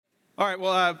All right,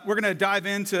 well, we're going to dive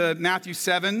into Matthew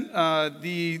 7.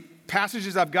 The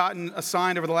passages I've gotten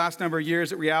assigned over the last number of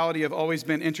years at Reality have always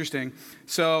been interesting.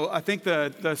 So I think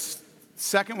the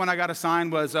second one I got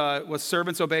assigned was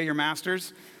servants obey your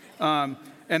masters. And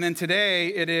then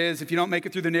today it is, if you don't make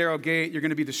it through the narrow gate, you're going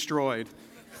to be destroyed.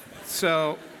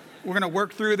 So we're going to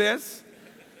work through this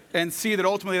and see that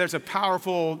ultimately there's a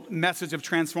powerful message of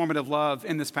transformative love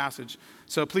in this passage.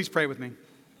 So please pray with me.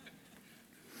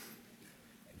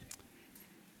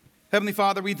 Heavenly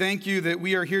Father, we thank you that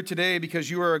we are here today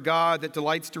because you are a God that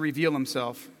delights to reveal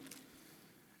himself.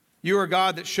 You are a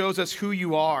God that shows us who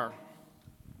you are.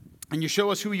 And you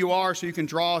show us who you are so you can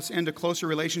draw us into closer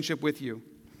relationship with you.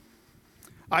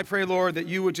 I pray, Lord, that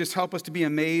you would just help us to be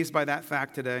amazed by that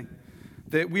fact today.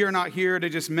 That we are not here to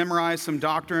just memorize some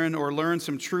doctrine or learn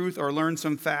some truth or learn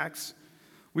some facts.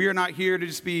 We are not here to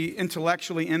just be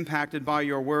intellectually impacted by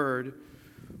your word.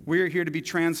 We are here to be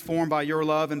transformed by your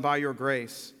love and by your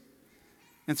grace.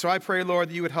 And so I pray, Lord,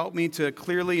 that you would help me to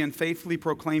clearly and faithfully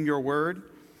proclaim your word.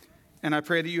 And I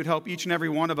pray that you would help each and every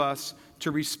one of us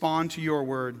to respond to your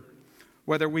word.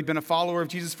 Whether we've been a follower of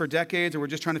Jesus for decades or we're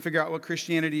just trying to figure out what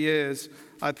Christianity is,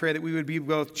 I pray that we would be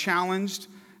both challenged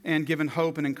and given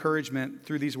hope and encouragement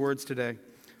through these words today.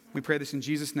 We pray this in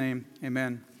Jesus' name.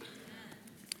 Amen.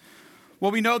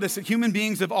 Well, we know this, that human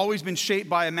beings have always been shaped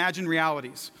by imagined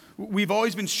realities. We've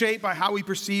always been shaped by how we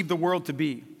perceive the world to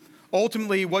be.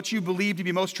 Ultimately, what you believe to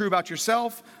be most true about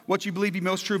yourself, what you believe to be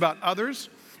most true about others,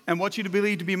 and what you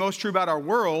believe to be most true about our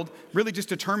world really just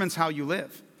determines how you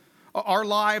live. Our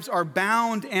lives are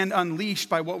bound and unleashed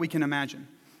by what we can imagine.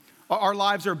 Our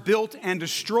lives are built and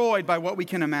destroyed by what we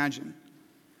can imagine.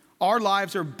 Our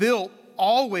lives are built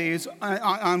always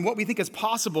on what we think is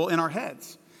possible in our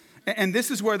heads. And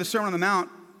this is where the Sermon on the Mount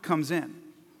comes in.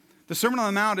 The Sermon on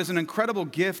the Mount is an incredible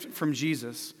gift from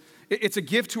Jesus. It's a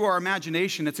gift to our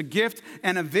imagination. It's a gift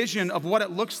and a vision of what it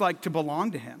looks like to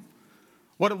belong to him.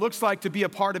 What it looks like to be a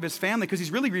part of his family, because he's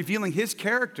really revealing his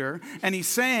character. And he's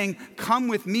saying, come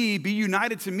with me, be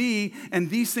united to me, and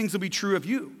these things will be true of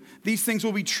you. These things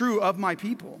will be true of my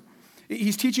people.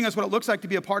 He's teaching us what it looks like to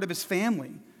be a part of his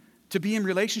family, to be in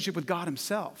relationship with God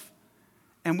himself.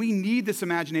 And we need this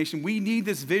imagination. We need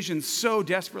this vision so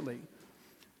desperately.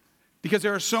 Because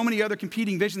there are so many other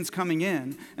competing visions coming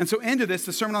in. And so into this,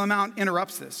 the Sermon on the Mount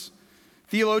interrupts this.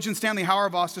 Theologian Stanley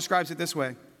Hauerwas describes it this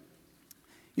way.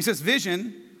 He says,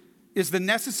 vision is the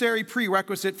necessary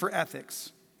prerequisite for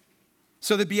ethics.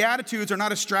 So the Beatitudes are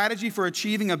not a strategy for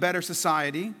achieving a better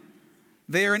society.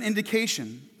 They are an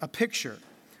indication, a picture,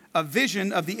 a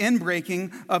vision of the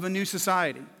inbreaking of a new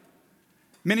society.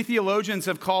 Many theologians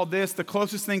have called this the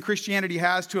closest thing Christianity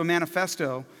has to a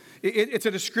manifesto. It's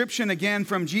a description, again,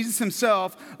 from Jesus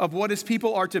himself of what his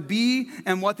people are to be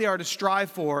and what they are to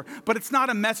strive for. But it's not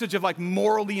a message of like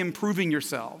morally improving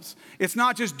yourselves. It's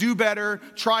not just do better,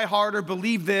 try harder,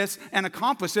 believe this, and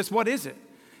accomplish this. What is it?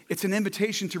 It's an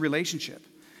invitation to relationship.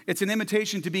 It's an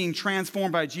invitation to being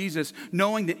transformed by Jesus,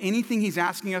 knowing that anything he's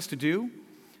asking us to do,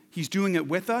 he's doing it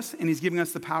with us, and he's giving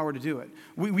us the power to do it.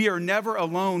 We are never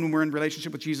alone when we're in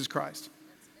relationship with Jesus Christ.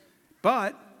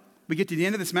 But we get to the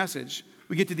end of this message.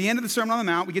 We get to the end of the Sermon on the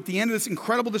Mount. We get to the end of this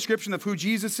incredible description of who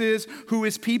Jesus is, who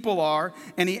his people are.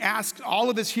 And he asks all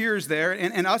of his hearers there,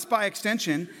 and us by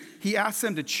extension, he asks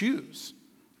them to choose.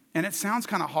 And it sounds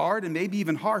kind of hard and maybe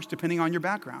even harsh depending on your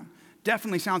background.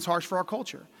 Definitely sounds harsh for our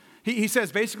culture. He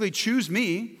says basically, choose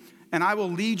me and I will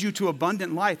lead you to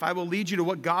abundant life. I will lead you to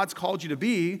what God's called you to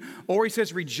be. Or he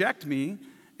says, reject me,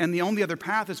 and the only other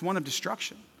path is one of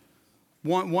destruction,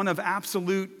 one of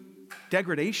absolute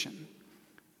degradation.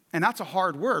 And that's a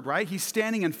hard word, right? He's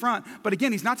standing in front. But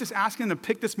again, he's not just asking them to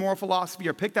pick this moral philosophy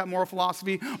or pick that moral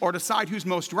philosophy or decide who's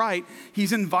most right.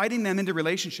 He's inviting them into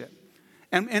relationship.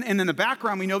 And in the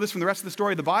background, we know this from the rest of the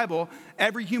story of the Bible,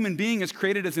 every human being is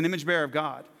created as an image bearer of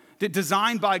God,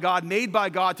 designed by God, made by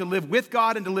God to live with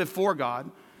God and to live for God.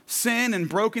 Sin and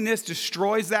brokenness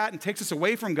destroys that and takes us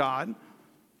away from God.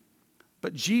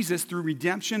 But Jesus, through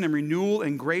redemption and renewal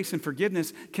and grace and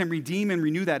forgiveness, can redeem and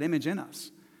renew that image in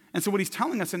us. And so what he's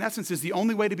telling us, in essence, is the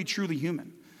only way to be truly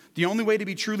human, the only way to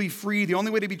be truly free, the only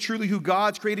way to be truly who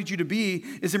God's created you to be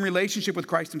is in relationship with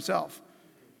Christ himself.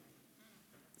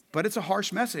 But it's a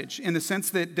harsh message in the sense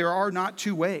that there are not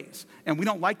two ways. And we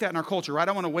don't like that in our culture, right?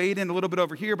 I want to wade in a little bit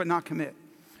over here, but not commit.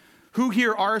 Who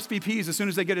here RSVPs as soon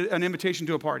as they get an invitation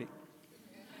to a party?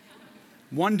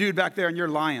 One dude back there, and you're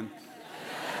lying.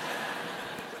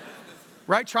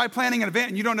 Right? Try planning an event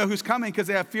and you don't know who's coming because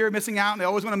they have fear of missing out and they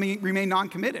always want to remain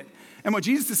non-committed. And what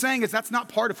Jesus is saying is that's not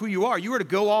part of who you are. You are to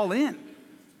go all in.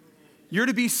 You're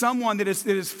to be someone that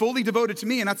is fully devoted to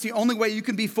me, and that's the only way you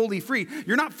can be fully free.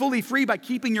 You're not fully free by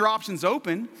keeping your options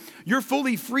open. You're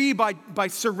fully free by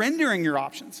surrendering your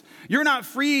options. You're not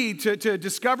free to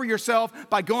discover yourself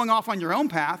by going off on your own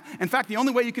path. In fact, the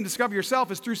only way you can discover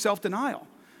yourself is through self-denial,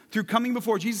 through coming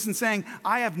before Jesus and saying,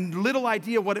 I have little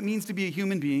idea what it means to be a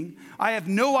human being. I have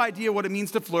no idea what it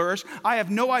means to flourish. I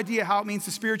have no idea how it means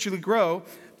to spiritually grow.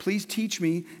 Please teach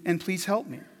me and please help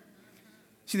me.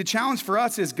 See, the challenge for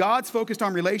us is God's focused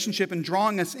on relationship and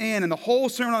drawing us in, and the whole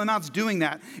Sermon on the Mount is doing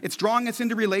that. It's drawing us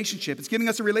into relationship. It's giving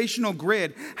us a relational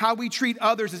grid. How we treat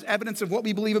others is evidence of what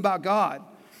we believe about God.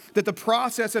 That the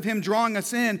process of him drawing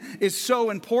us in is so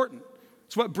important.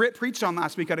 It's what Britt preached on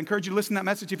last week. I'd encourage you to listen to that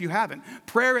message if you haven't.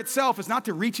 Prayer itself is not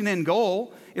to reach an end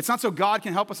goal. It's not so God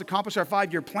can help us accomplish our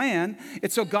 5-year plan.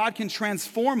 It's so God can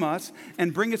transform us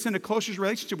and bring us into closer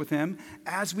relationship with him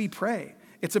as we pray.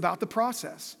 It's about the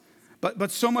process.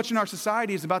 But so much in our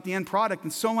society is about the end product,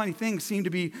 and so many things seem to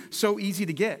be so easy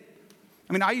to get.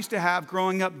 I mean, I used to have,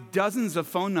 growing up, dozens of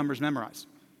phone numbers memorized.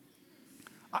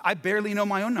 I barely know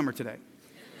my own number today.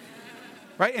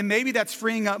 Right? And maybe that's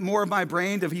freeing up more of my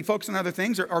brain to be focused on other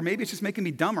things, or maybe it's just making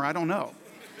me dumber. I don't know.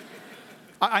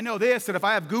 I know this, that if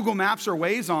I have Google Maps or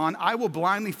Waze on, I will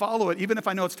blindly follow it, even if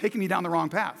I know it's taking me down the wrong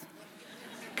path.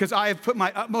 Because I have put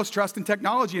my utmost trust in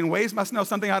technology, and Waze must know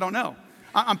something I don't know.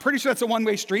 I'm pretty sure it's a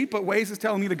one-way street, but Waze is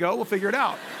telling me to go. We'll figure it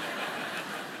out.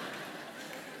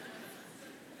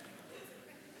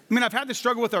 I mean, I've had this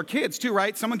struggle with our kids too,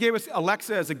 right? Someone gave us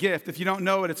Alexa as a gift. If you don't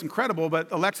know it, it's incredible.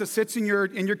 But Alexa sits in your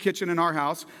kitchen in our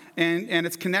house, and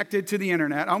it's connected to the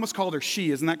internet. I almost called her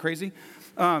she. Isn't that crazy?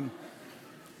 And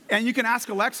you can ask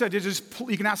Alexa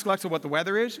you can ask Alexa what the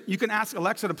weather is. You can ask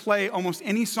Alexa to play almost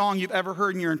any song you've ever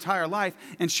heard in your entire life,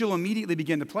 and she'll immediately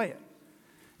begin to play it.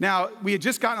 Now, we had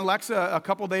just gotten Alexa a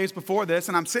couple days before this,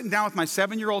 and I'm sitting down with my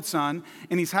 7-year-old son,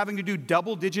 and he's having to do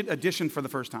double-digit addition for the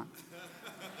first time.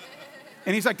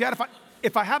 And he's like, Dad,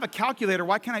 if I have a calculator,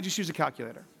 why can't I just use a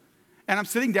calculator? And I'm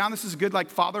sitting down. This is a good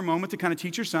father moment to kind of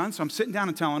teach your son. So I'm sitting down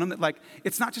and telling him that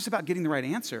it's not just about getting the right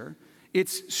answer.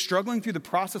 It's struggling through the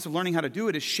process of learning how to do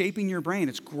it. It's shaping your brain.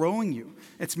 It's growing you.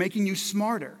 It's making you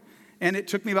smarter. And it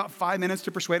took me about 5 minutes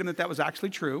to persuade him that was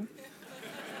actually true.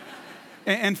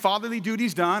 And fatherly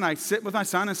duty's done. I sit with my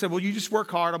son and said, well, you just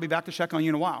work hard. I'll be back to check on you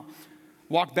in a while.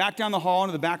 Walk back down the hall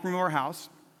into the back room of our house.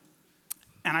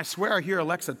 And I swear I hear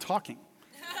Alexa talking.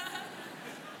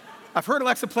 I've heard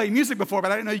Alexa play music before,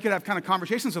 but I didn't know you could have kind of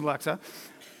conversations with Alexa.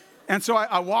 And so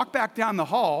I walk back down the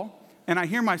hall, and I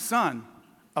hear my son,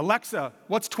 Alexa,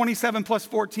 what's 27 plus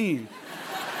 14?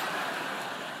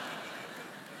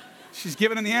 She's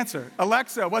giving him the answer.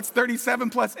 Alexa, what's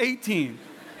 37 plus 18?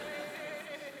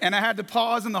 And I had to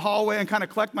pause in the hallway and kind of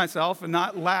collect myself and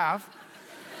not laugh.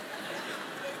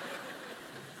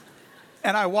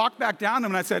 And I walked back down to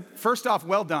him and I said, first off,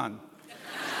 well done.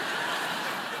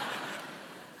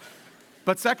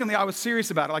 But secondly, I was serious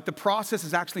about it. The process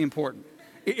is actually important.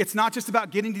 It's not just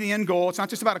about getting to the end goal. It's not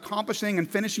just about accomplishing and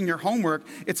finishing your homework.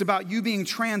 It's about you being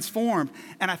transformed.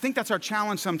 And I think that's our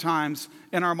challenge sometimes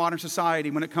in our modern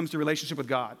society when it comes to relationship with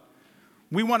God.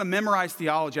 We want to memorize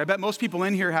theology. I bet most people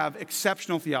in here have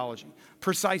exceptional theology,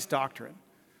 precise doctrine.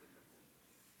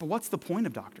 But what's the point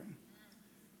of doctrine?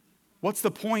 What's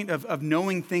the point of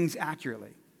knowing things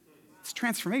accurately? It's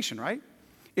transformation, right?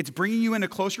 It's bringing you in a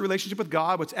closer relationship with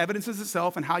God, which evidences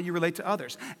itself in how you relate to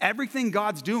others. Everything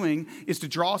God's doing is to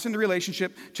draw us into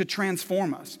relationship, to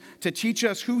transform us, to teach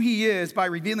us who he is by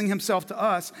revealing himself to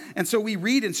us. And so we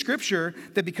read in Scripture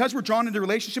that because we're drawn into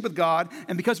relationship with God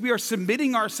and because we are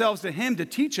submitting ourselves to him to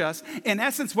teach us, in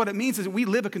essence, what it means is that we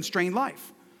live a constrained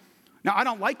life. Now, I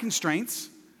don't like constraints.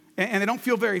 And they don't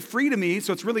feel very free to me,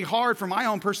 so it's really hard for my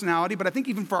own personality, but I think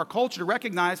even for our culture to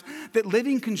recognize that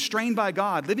living constrained by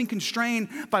God, living constrained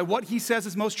by what he says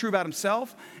is most true about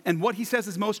himself and what he says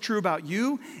is most true about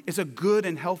you is a good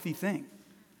and healthy thing.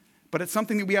 But it's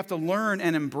something that we have to learn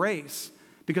and embrace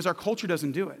because our culture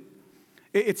doesn't do it.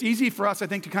 It's easy for us, I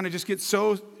think, to kind of just get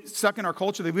so stuck in our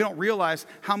culture that we don't realize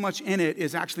how much in it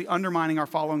is actually undermining our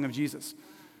following of Jesus.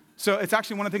 So it's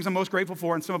actually one of the things I'm most grateful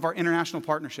for in some of our international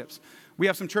partnerships. We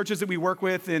have some churches that we work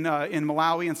with in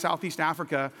Malawi and Southeast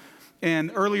Africa.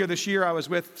 And earlier this year, I was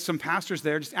with some pastors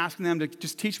there, just asking them to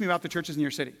just teach me about the churches in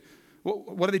your city.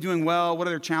 What are they doing well? What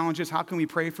are their challenges? How can we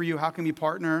pray for you? How can we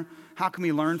partner? How can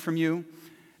we learn from you?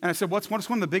 And I said, what's one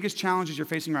of the biggest challenges you're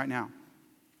facing right now?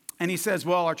 And he says,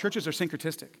 well, our churches are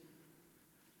syncretistic.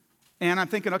 And I'm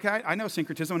thinking, okay, I know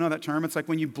syncretism, I know that term. It's like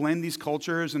when you blend these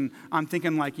cultures, and I'm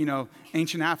thinking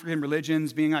ancient African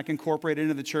religions being incorporated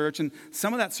into the church, and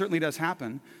some of that certainly does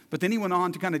happen. But then he went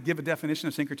on to kind of give a definition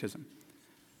of syncretism.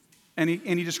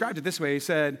 And he described it this way. He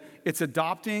said, it's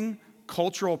adopting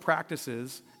cultural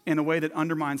practices in a way that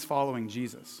undermines following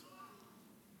Jesus.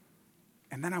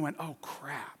 And then I went, oh,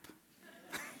 crap.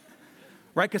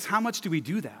 Right? Because how much do we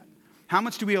do that? How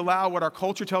much do we allow what our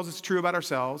culture tells us is true about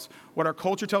ourselves, what our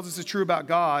culture tells us is true about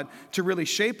God, to really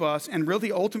shape us and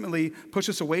really ultimately push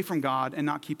us away from God and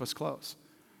not keep us close?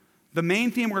 The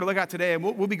main theme we're going to look at today, and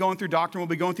we'll be going through doctrine, we'll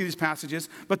be going through these passages,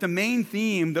 but the main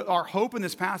theme, our hope in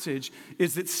this passage,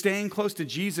 is that staying close to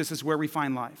Jesus is where we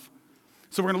find life.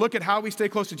 So we're going to look at how we stay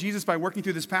close to Jesus by working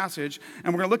through this passage,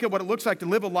 and we're going to look at what it looks like to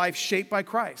live a life shaped by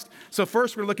Christ. So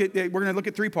first, we're going to look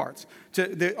at 3 parts.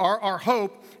 Our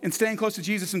hope in staying close to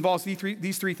Jesus involves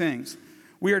these three things.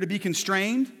 We are to be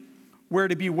constrained, we are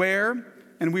to beware,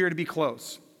 and we are to be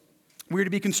close. We are to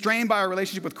be constrained by our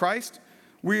relationship with Christ.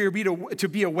 We are to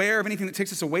be aware of anything that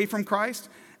takes us away from Christ,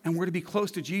 and we're to be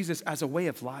close to Jesus as a way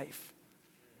of life,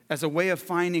 as a way of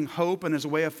finding hope and as a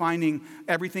way of finding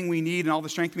everything we need and all the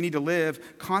strength we need to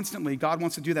live constantly. God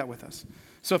wants to do that with us.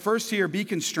 So first here, be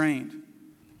constrained.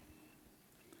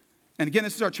 And again,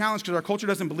 this is our challenge because our culture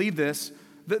doesn't believe this.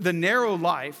 The narrow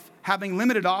life, having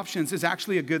limited options, is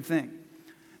actually a good thing.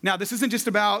 Now, this isn't just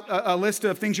about a list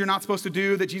of things you're not supposed to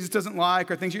do that Jesus doesn't like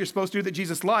or things that you're supposed to do that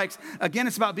Jesus likes. Again,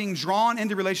 it's about being drawn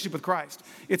into relationship with Christ.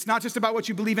 It's not just about what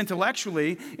you believe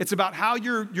intellectually. It's about how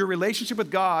your relationship with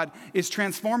God is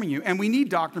transforming you. And we need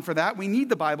doctrine for that. We need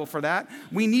the Bible for that.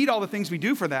 We need all the things we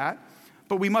do for that.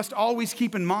 But we must always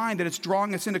keep in mind that it's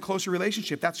drawing us into closer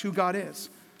relationship. That's who God is.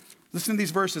 Listen to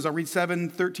these verses. I'll read 7,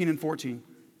 13, and 14.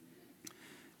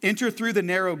 Enter through the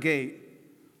narrow gate.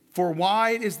 For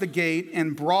wide is the gate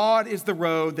and broad is the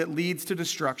road that leads to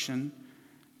destruction,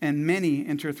 and many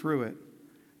enter through it.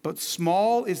 But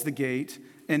small is the gate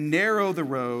and narrow the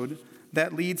road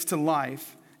that leads to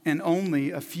life, and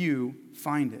only a few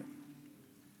find it.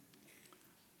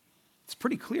 It's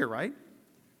pretty clear, right?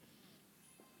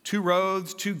 2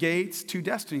 roads, 2 gates, 2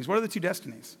 destinies. What are the 2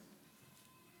 destinies?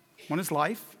 One is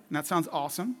life, and that sounds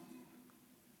awesome,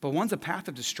 but one's a path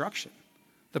of destruction.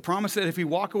 The promise that if we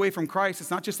walk away from Christ, it's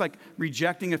not just like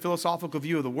rejecting a philosophical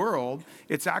view of the world.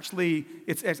 It's actually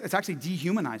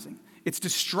dehumanizing. It's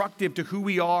destructive to who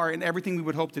we are and everything we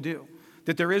would hope to do.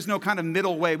 That there is no kind of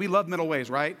middle way. We love middle ways,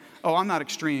 right? Oh, I'm not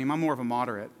extreme. I'm more of a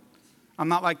moderate. I'm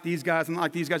not like these guys. I'm not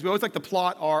like these guys. We always like to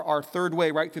plot our third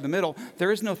way right through the middle.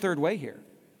 There is no third way here.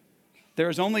 There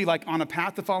is only like on a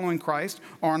path to following Christ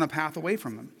or on a path away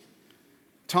from him.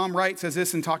 Tom Wright says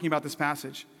this in talking about this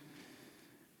passage.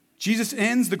 Jesus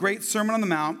ends the great Sermon on the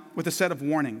Mount with a set of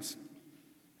warnings.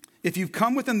 If you've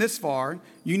come with him this far,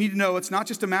 you need to know it's not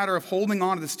just a matter of holding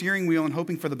on to the steering wheel and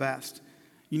hoping for the best.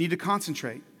 You need to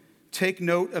concentrate. Take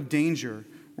note of danger.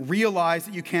 Realize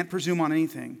that you can't presume on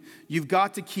anything. You've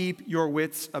got to keep your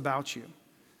wits about you.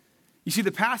 You see,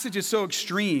 the passage is so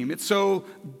extreme. It's so,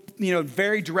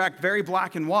 very direct, very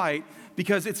black and white,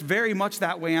 because it's very much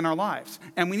that way in our lives.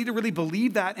 And we need to really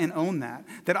believe that and own that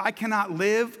I cannot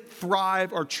live,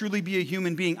 thrive, or truly be a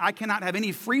human being. I cannot have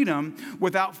any freedom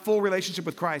without full relationship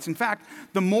with Christ. In fact,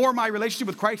 the more my relationship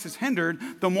with Christ is hindered,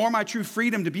 the more my true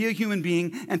freedom to be a human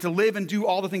being and to live and do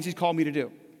all the things he's called me to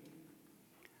do.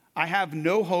 I have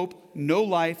no hope, no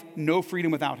life, no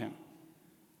freedom without him.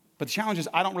 But the challenge is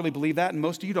I don't really believe that, and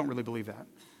most of you don't really believe that.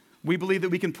 We believe that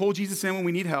we can pull Jesus in when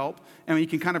we need help, and we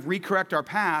can kind of recorrect our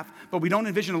path, but we don't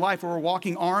envision a life where we're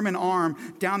walking arm in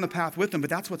arm down the path with him,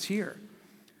 but that's what's here.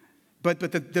 But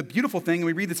the beautiful thing, and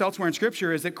we read this elsewhere in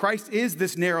Scripture, is that Christ is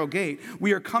this narrow gate.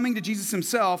 We are coming to Jesus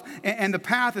himself, and the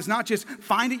path is not just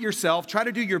find it yourself, try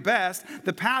to do your best.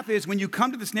 The path is when you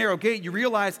come to this narrow gate, you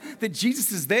realize that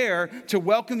Jesus is there to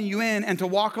welcome you in and to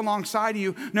walk alongside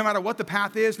you no matter what the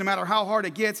path is, no matter how hard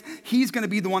it gets. He's going to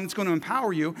be the one that's going to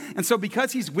empower you. And so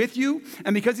because he's with you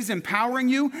and because he's empowering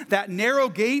you, that narrow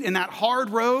gate and that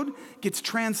hard road gets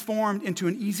transformed into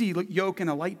an easy yoke and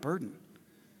a light burden.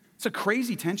 It's a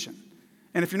crazy tension.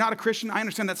 And if you're not a Christian, I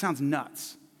understand that sounds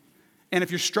nuts. And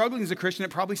if you're struggling as a Christian,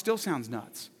 it probably still sounds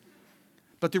nuts.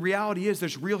 But the reality is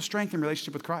there's real strength in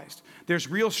relationship with Christ. There's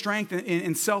real strength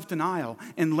in self-denial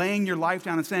and laying your life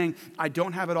down and saying, I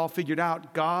don't have it all figured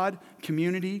out. God,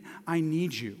 community, I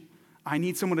need you. I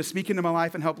need someone to speak into my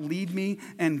life and help lead me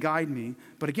and guide me.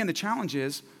 But again, the challenge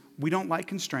is we don't like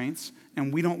constraints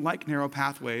and we don't like narrow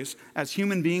pathways as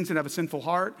human beings that have a sinful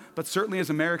heart, but certainly as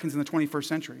Americans in the 21st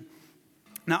century.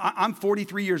 Now, I'm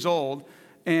 43 years old,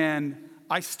 and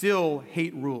I still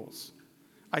hate rules.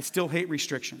 I still hate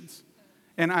restrictions.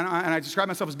 And I describe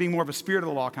myself as being more of a spirit of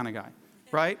the law kind of guy,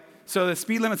 right? So the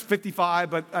speed limit's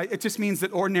 55, but it just means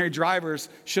that ordinary drivers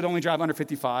should only drive under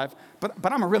 55.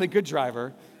 But I'm a really good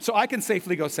driver, so I can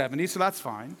safely go 70, so that's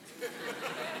fine.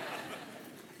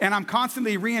 And I'm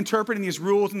constantly reinterpreting these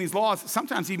rules and these laws,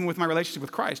 sometimes even with my relationship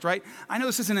with Christ, right? I know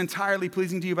this isn't entirely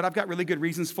pleasing to you, but I've got really good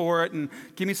reasons for it, and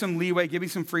give me some leeway, give me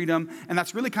some freedom. And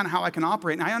that's really kind of how I can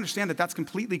operate. And I understand that that's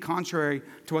completely contrary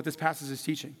to what this passage is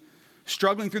teaching.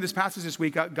 Struggling through this passage this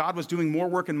week, God was doing more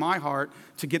work in my heart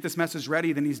to get this message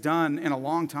ready than he's done in a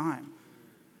long time.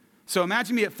 So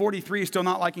imagine me at 43, still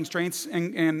not liking strengths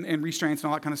and restraints and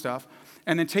all that kind of stuff.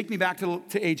 And then take me back to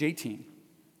age 18.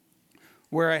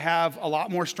 Where I have a lot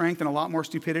more strength and a lot more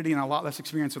stupidity and a lot less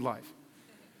experience with life.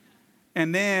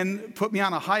 And then put me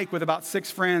on a hike with about 6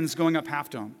 friends going up Half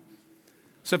Dome.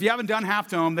 So if you haven't done Half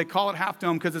Dome, they call it Half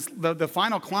Dome because the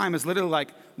final climb is literally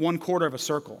like 1/4 of a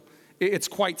circle. It's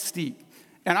quite steep.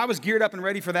 And I was geared up and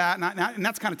ready for that, and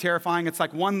that's kind of terrifying. It's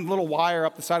like one little wire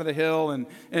up the side of the hill, and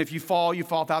if you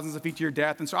fall thousands of feet to your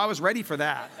death. And so I was ready for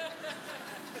that.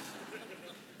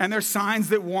 And there's signs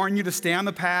that warn you to stay on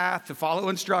the path, to follow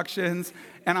instructions,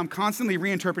 and I'm constantly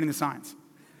reinterpreting the signs.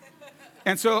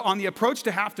 And so on the approach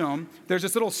to Half Dome, there's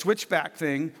this little switchback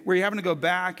thing where you're having to go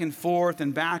back and forth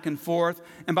and back and forth.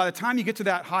 And by the time you get to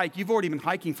that hike, you've already been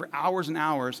hiking for hours and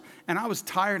hours, and I was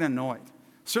tired and annoyed.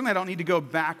 Certainly I don't need to go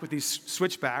back with these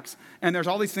switchbacks. And there's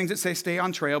all these things that say stay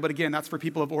on trail, but again, that's for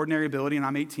people of ordinary ability, and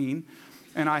I'm 18,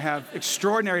 and I have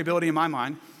extraordinary ability in my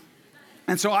mind.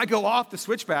 And so I go off the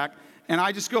switchback, and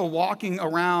I just go walking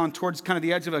around towards kind of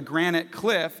the edge of a granite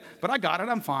cliff, but I got it,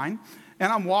 I'm fine.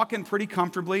 And I'm walking pretty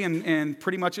comfortably and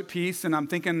pretty much at peace, and I'm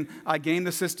thinking I gained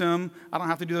the system, I don't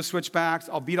have to do the switchbacks,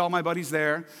 I'll beat all my buddies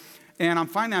there. And I'm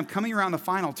coming around the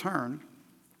final turn,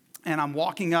 and I'm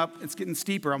walking up, it's getting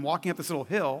steeper, I'm walking up this little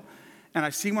hill, and I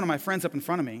see one of my friends up in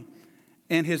front of me,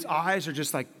 and his eyes are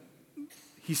just like,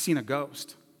 he's seen a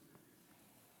ghost.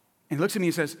 And he looks at me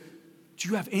and says, "Do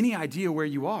you have any idea where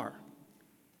you are?"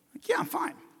 Like, "Yeah, I'm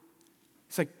fine."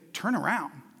 It's like, "Turn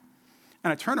around."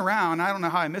 And I turn around, and I don't know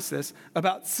how I missed this.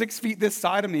 About 6 feet this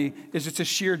side of me is just a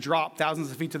sheer drop,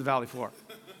 thousands of feet to the valley floor.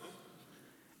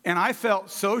 And I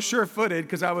felt so sure-footed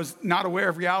because I was not aware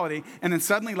of reality. And then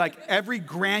suddenly, like every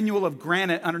granule of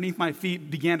granite underneath my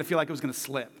feet began to feel like it was going to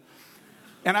slip.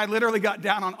 And I literally got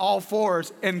down on all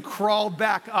fours and crawled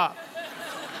back up.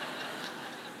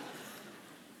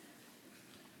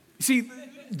 See,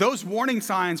 those warning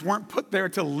signs weren't put there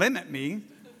to limit me.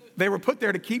 They were put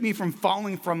there to keep me from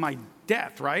falling from my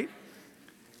death, right?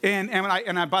 And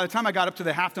by the time I got up to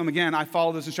the Half Dome again, I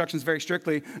followed those instructions very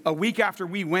strictly. A week after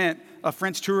we went, a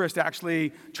French tourist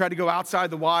actually tried to go outside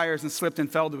the wires and slipped and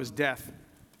fell to his death.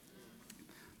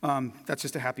 That's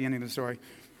just a happy ending of the story.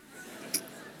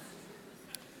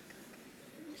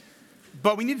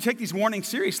 But we need to take these warnings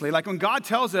seriously. Like when God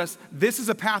tells us this is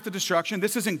a path of destruction,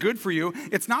 this isn't good for you,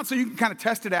 it's not so you can kind of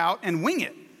test it out and wing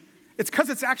it. It's because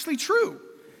it's actually true.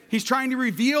 He's trying to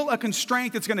reveal a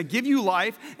constraint that's going to give you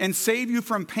life and save you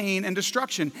from pain and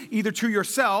destruction, either to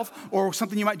yourself or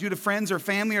something you might do to friends or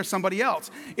family or somebody else.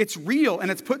 It's real,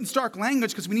 and it's put in stark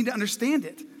language because we need to understand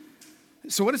it.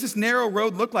 So what does this narrow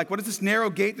road look like? What does this narrow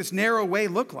gate, this narrow way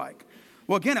look like?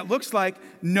 Well, again, it looks like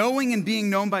knowing and being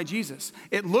known by Jesus.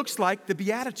 It looks like the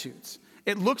Beatitudes.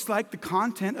 It looks like the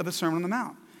content of the Sermon on the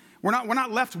Mount. We're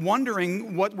not left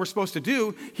wondering what we're supposed to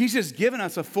do. He's just given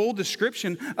us a full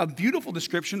description, a beautiful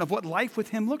description of what life with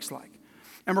him looks like.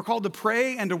 And we're called to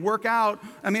pray and to work out.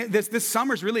 I mean, this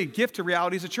summer is really a gift to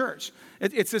Reality as a church.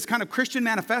 It's this kind of Christian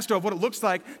manifesto of what it looks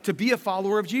like to be a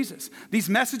follower of Jesus. These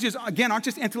messages, again, aren't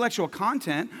just intellectual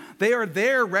content. They are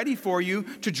there ready for you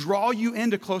to draw you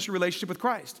into closer relationship with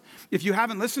Christ. If you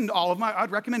haven't listened to all of them, I'd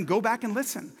recommend go back and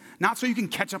listen. Not so you can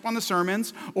catch up on the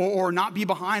sermons or not be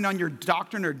behind on your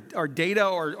doctrine or data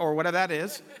or whatever that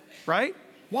is, right?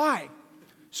 Why?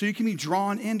 So you can be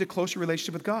drawn into closer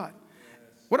relationship with God.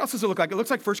 What else does it look like? It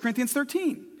looks like 1 Corinthians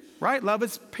 13, right? Love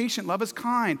is patient, love is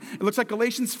kind. It looks like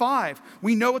Galatians 5.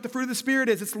 We know what the fruit of the Spirit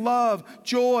is. It's love,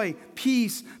 joy,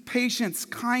 peace, patience,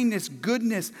 kindness,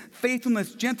 goodness,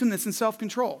 faithfulness, gentleness, and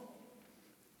self-control.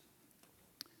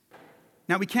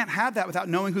 Now, we can't have that without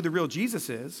knowing who the real Jesus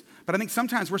is, but I think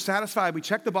sometimes we're satisfied. We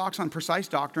check the box on precise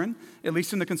doctrine, at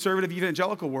least in the conservative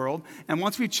evangelical world, and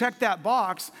once we check that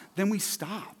box, then we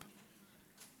stop.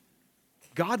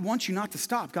 God wants you not to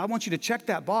stop. God wants you to check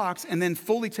that box and then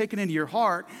fully take it into your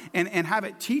heart and have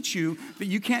it teach you that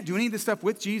you can't do any of this stuff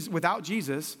without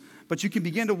Jesus, but you can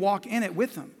begin to walk in it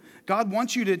with him. God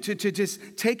wants you to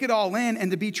just take it all in and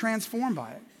to be transformed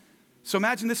by it. So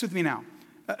imagine this with me now.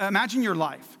 Imagine your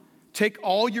life. Take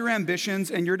all your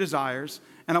ambitions and your desires,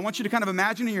 and I want you to kind of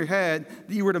imagine in your head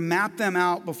that you were to map them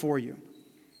out before you.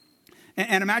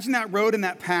 And imagine that road and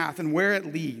that path and where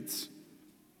it leads.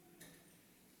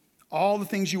 All the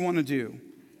things you want to do,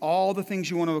 all the things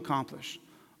you want to accomplish,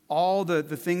 all the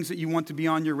things that you want to be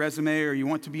on your resume or you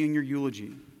want to be in your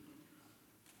eulogy.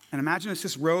 And imagine it's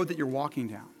this road that you're walking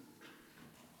down.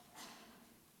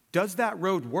 Does that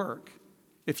road work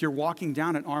if you're walking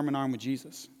down it arm in arm with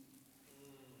Jesus?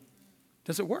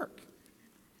 Does it work?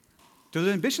 Do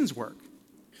the ambitions work?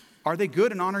 Are they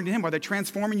good and honoring to him? Are they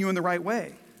transforming you in the right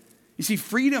way? You see,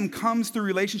 freedom comes through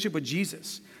relationship with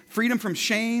Jesus. Freedom from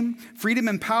shame, freedom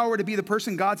and power to be the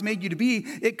person God's made you to be.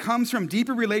 It comes from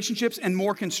deeper relationships and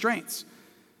more constraints.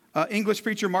 English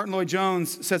preacher Martin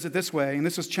Lloyd-Jones says it this way, and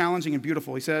this is challenging and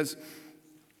beautiful. He says,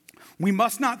 "We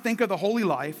must not think of the holy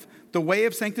life, the way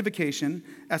of sanctification,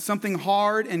 as something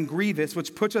hard and grievous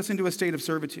which puts us into a state of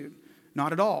servitude.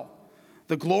 Not at all.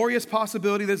 The glorious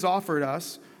possibility that is offered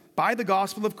us by the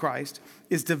gospel of Christ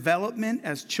is development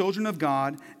as children of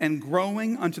God and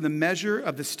growing unto the measure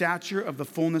of the stature of the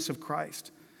fullness of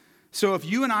Christ." So if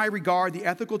you and I regard the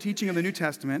ethical teaching of the New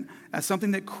Testament as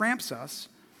something that cramps us,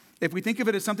 if we think of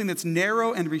it as something that's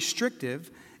narrow and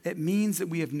restrictive, it means that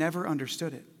we have never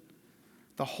understood it.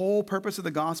 The whole purpose of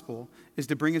the gospel is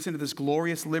to bring us into this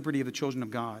glorious liberty of the children of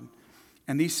God.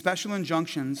 And these special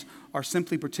injunctions are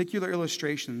simply particular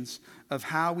illustrations of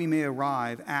how we may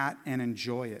arrive at and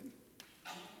enjoy it.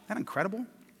 Isn't that incredible?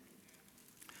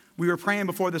 We were praying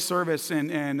before the service,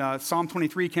 and Psalm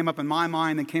 23 came up in my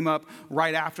mind and came up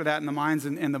right after that in the minds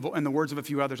and the words of a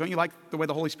few others. Don't you like the way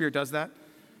the Holy Spirit does that?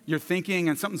 You're thinking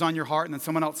and something's on your heart and then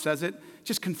someone else says it. It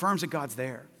just confirms that God's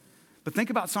there. But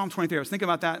think about Psalm 23. I was thinking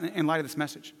about that in light of this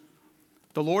message.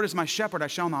 The Lord is my shepherd, I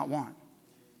shall not want.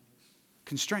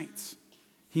 Constraints.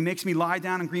 He makes me lie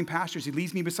down in green pastures. He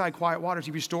leads me beside quiet waters.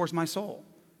 He restores my soul.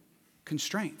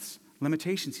 Constraints,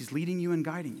 limitations. He's leading you and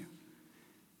guiding you.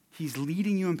 He's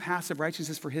leading you in passive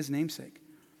righteousness for his namesake.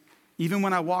 Even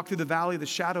when I walk through the valley of the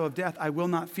shadow of death, I will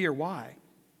not fear. Why?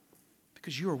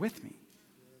 Because you are with me,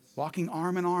 walking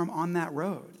arm in arm on that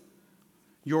road.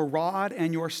 Your rod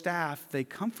and your staff, they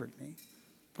comfort me.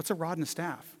 What's a rod and a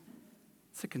staff?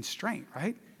 It's a constraint,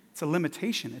 right? It's a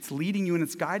limitation. It's leading you and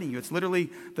it's guiding you. It's literally,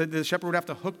 the shepherd would have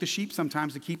to hook the sheep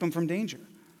sometimes to keep them from danger.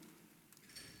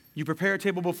 You prepare a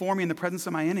table before me in the presence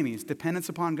of my enemies, dependence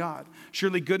upon God.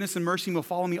 Surely goodness and mercy will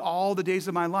follow me all the days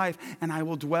of my life, and I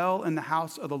will dwell in the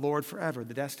house of the Lord forever,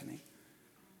 the destiny.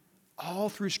 All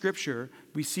through Scripture,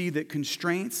 we see that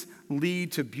constraints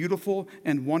lead to beautiful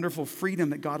and wonderful freedom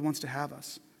that God wants to have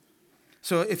us.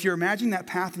 So if you're imagining that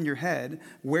path in your head,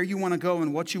 where you want to go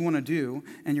and what you want to do,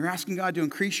 and you're asking God to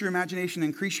increase your imagination,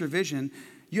 increase your vision,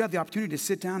 you have the opportunity to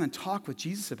sit down and talk with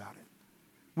Jesus about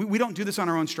it. We don't do this on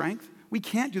our own strength. We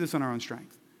can't do this on our own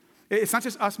strength. It's not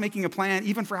just us making a plan,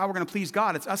 even for how we're going to please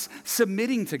God. It's us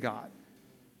submitting to God.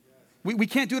 We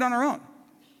can't do it on our own.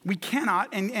 We cannot,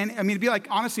 and I mean, it'd be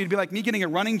like me getting a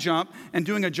running jump and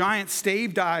doing a giant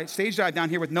stage dive down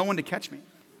here with no one to catch me.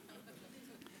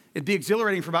 It'd be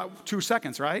exhilarating for about 2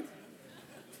 seconds, right?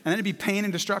 And then it'd be pain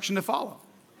and destruction to follow.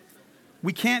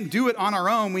 We can't do it on our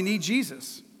own. We need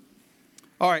Jesus.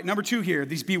 All right, number 2 here,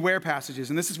 these beware passages.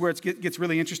 And this is where it gets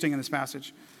really interesting in this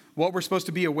passage. What we're supposed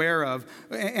to be aware of.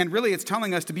 And really, it's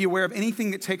telling us to be aware of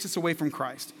anything that takes us away from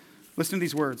Christ. Listen to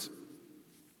these words.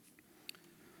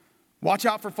 Watch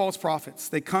out for false prophets.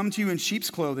 They come to you in sheep's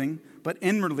clothing, but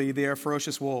inwardly they are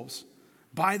ferocious wolves.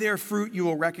 By their fruit you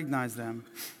will recognize them.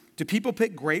 Do people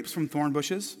pick grapes from thorn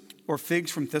bushes or figs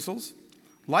from thistles?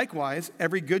 Likewise,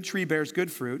 every good tree bears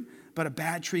good fruit, but a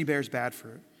bad tree bears bad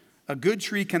fruit. A good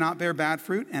tree cannot bear bad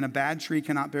fruit, and a bad tree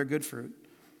cannot bear good fruit.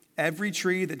 Every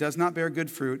tree that does not bear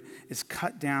good fruit is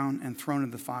cut down and thrown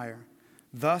into the fire.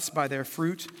 Thus, by their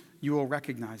fruit, you will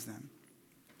recognize them.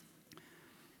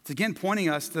 It's again pointing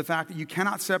us to the fact that you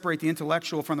cannot separate the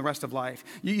intellectual from the rest of life.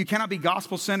 You cannot be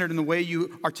gospel-centered in the way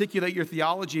you articulate your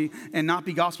theology and not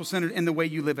be gospel-centered in the way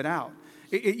you live it out.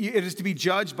 It is to be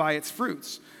judged by its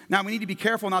fruits. Now, we need to be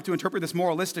careful not to interpret this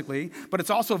moralistically, but it's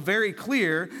also very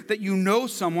clear that you know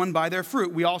someone by their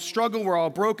fruit. We all struggle, we're all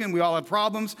broken, we all have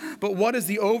problems, but what is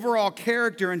the overall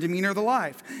character and demeanor of the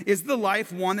life? Is the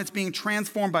life one that's being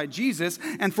transformed by Jesus?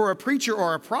 And for a preacher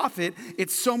or a prophet,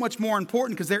 it's so much more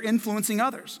important because they're influencing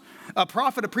others. A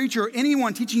prophet, a preacher, or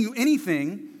anyone teaching you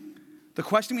anything, the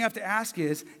question we have to ask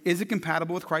is it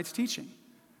compatible with Christ's teaching?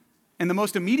 And the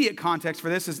most immediate context for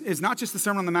this is not just the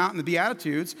Sermon on the Mount and the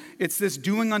Beatitudes, it's this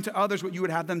doing unto others what you would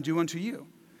have them do unto you.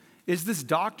 Is this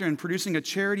doctrine producing a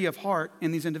charity of heart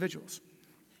in these individuals?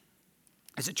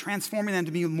 Is it transforming them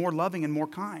to be more loving and more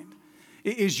kind?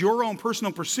 Is your own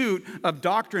personal pursuit of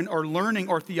doctrine or learning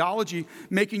or theology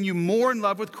making you more in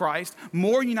love with Christ,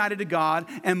 more united to God,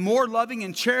 and more loving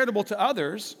and charitable to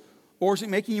others? Or is it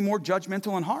making you more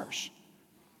judgmental and harsh?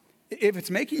 If it's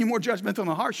making you more judgmental and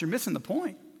harsh, you're missing the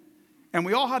point. And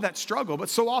we all have that struggle, but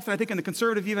so often I think in the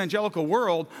conservative evangelical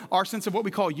world, our sense of what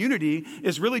we call unity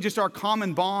is really just our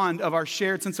common bond of our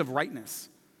shared sense of rightness.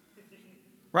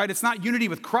 Right? It's not unity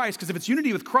with Christ, because if it's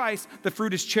unity with Christ, the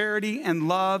fruit is charity and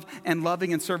love and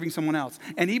loving and serving someone else.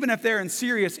 And even if they're in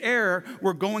serious error,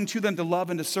 we're going to them to love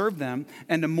and to serve them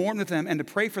and to mourn with them and to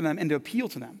pray for them and to appeal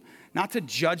to them. Not to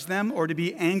judge them or to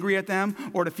be angry at them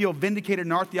or to feel vindicated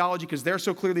in our theology because they're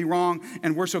so clearly wrong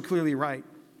and we're so clearly right.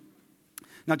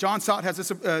 Now, John Stott has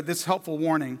this helpful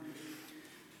warning.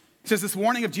 He says, this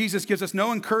warning of Jesus gives us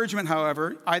no encouragement,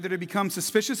 however, either to become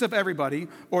suspicious of everybody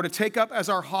or to take up as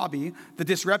our hobby the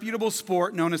disreputable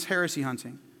sport known as heresy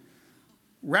hunting.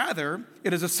 Rather,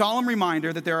 it is a solemn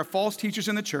reminder that there are false teachers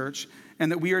in the church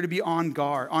and that we are to be on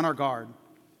our guard.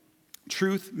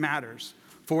 Truth matters,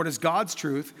 for it is God's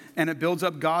truth and it builds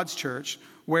up God's church,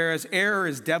 whereas error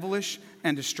is devilish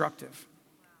and destructive.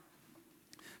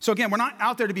 So again, we're not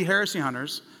out there to be heresy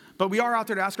hunters, but we are out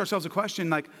there to ask ourselves a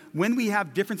question, like when we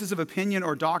have differences of opinion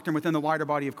or doctrine within the wider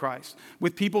body of Christ,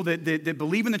 with people that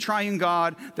believe in the triune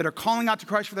God, that are calling out to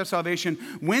Christ for their salvation,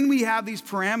 when we have these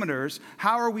parameters,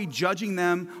 how are we judging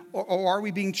them or are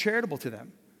we being charitable to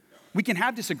them? We can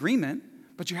have disagreement,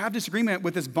 but you have disagreement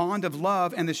with this bond of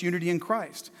love and this unity in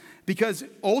Christ. Because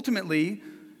ultimately,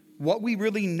 what we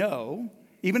really know,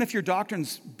 even if your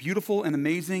doctrine's beautiful and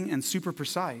amazing and super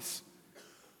precise,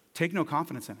 take no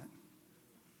confidence in it.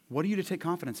 What are you to take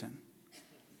confidence in?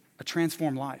 A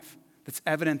transformed life that's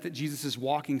evident that Jesus is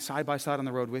walking side by side on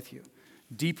the road with you.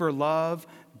 Deeper love,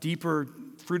 deeper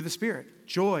fruit of the Spirit,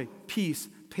 joy, peace,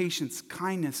 patience,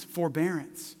 kindness,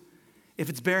 forbearance. If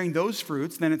it's bearing those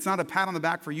fruits, then it's not a pat on the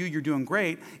back for you, you're doing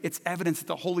great. It's evidence that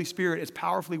the Holy Spirit is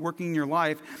powerfully working in your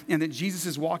life and that Jesus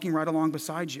is walking right along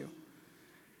beside you.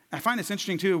 I find this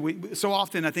interesting too. So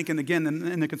often, I think, in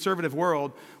the conservative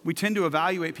world, we tend to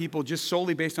evaluate people just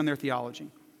solely based on their theology.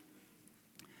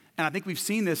 And I think we've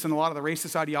seen this in a lot of the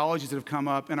racist ideologies that have come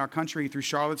up in our country through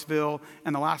Charlottesville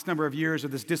and the last number of years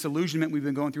of this disillusionment we've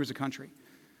been going through as a country.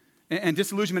 And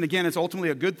disillusionment, again, is ultimately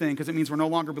a good thing because it means we're no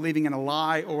longer believing in a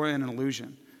lie or in an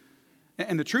illusion.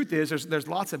 And the truth is, there's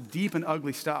lots of deep and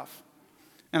ugly stuff.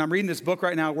 And I'm reading this book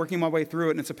right now, working my way through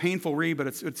it, and it's a painful read, but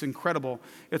it's incredible.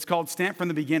 It's called Stamped from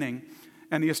the Beginning,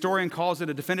 and the historian calls it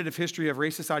a definitive history of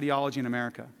racist ideology in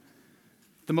America.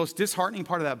 The most disheartening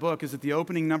part of that book is that the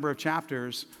opening number of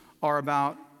chapters are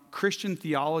about Christian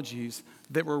theologies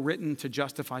that were written to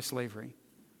justify slavery.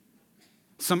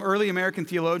 Some early American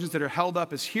theologians that are held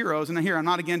up as heroes, and here, I'm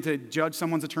not again to judge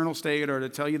someone's eternal state or to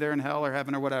tell you they're in hell or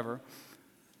heaven or whatever,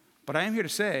 but I am here to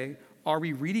say, are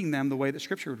we reading them the way that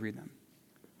Scripture would read them?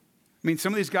 I mean,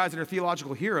 some of these guys that are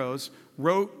theological heroes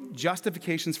wrote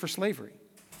justifications for slavery.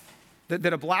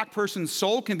 That a black person's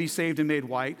soul can be saved and made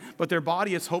white, but their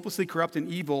body is hopelessly corrupt and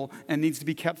evil and needs to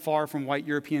be kept far from white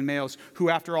European males who,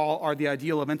 after all, are the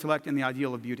ideal of intellect and the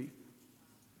ideal of beauty.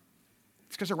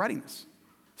 These guys are writing this.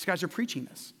 These guys are preaching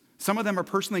this. Some of them are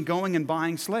personally going and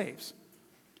buying slaves.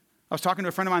 I was talking to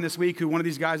a friend of mine this week who one of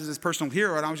these guys is his personal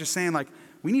hero, and I was just saying,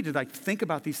 we need to think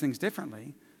about these things differently.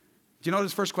 Do you know what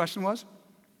his first question was?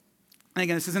 And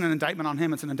again, this isn't an indictment on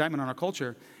him, it's an indictment on our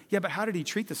culture. Yeah, but how did he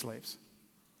treat the slaves?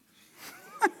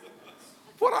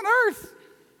 What on earth?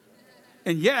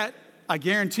 And yet, I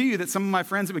guarantee you that some of my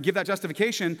friends that would give that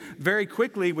justification very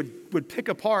quickly would pick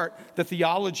apart the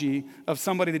theology of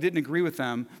somebody that didn't agree with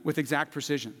them with exact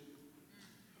precision.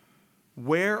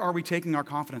 Where are we taking our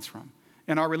confidence from?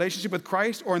 In our relationship with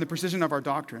Christ or in the precision of our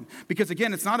doctrine? Because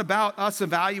again, it's not about us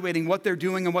evaluating what they're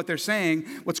doing and what they're saying.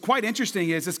 What's quite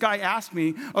interesting is this guy asked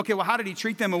me, okay, well, how did he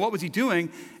treat them and what was he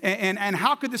doing? And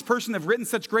how could this person have written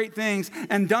such great things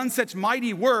and done such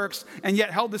mighty works and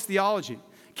yet held this theology?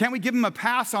 Can't we give him a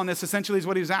pass on this, essentially, is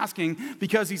what he was asking,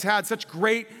 because he's had such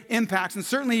great impacts. And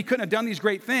certainly he couldn't have done these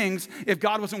great things if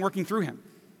God wasn't working through him.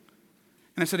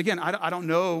 And I said, again, I don't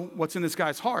know what's in this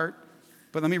guy's heart,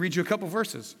 but let me read you a couple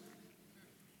verses.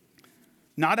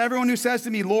 Not everyone who says to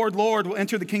me, Lord, Lord, will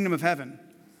enter the kingdom of heaven,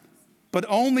 but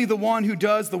only the one who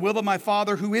does the will of my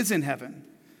Father who is in heaven.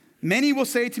 Many will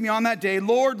say to me on that day,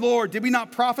 Lord, Lord, did we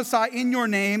not prophesy in your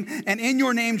name, and in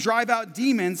your name drive out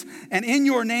demons, and in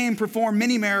your name perform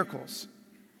many miracles?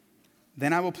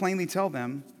 Then I will plainly tell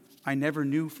them, I never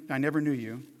knew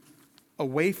you.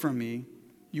 Away from me,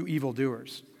 you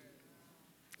evildoers.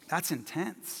 That's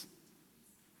intense.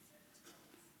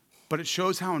 But it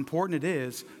shows how important it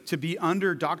is to be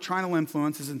under doctrinal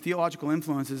influences and theological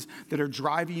influences that are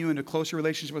driving you into closer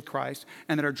relationship with Christ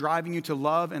and that are driving you to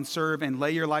love and serve and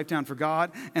lay your life down for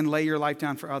God and lay your life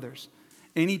down for others.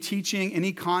 Any teaching,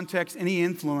 any context, any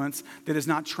influence that is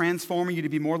not transforming you to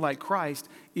be more like Christ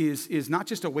is not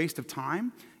just a waste of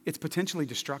time, it's potentially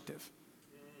destructive.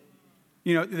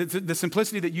 You know, the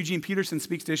simplicity that Eugene Peterson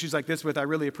speaks to issues like this with, I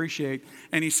really appreciate.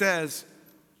 And he says,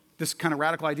 this kind of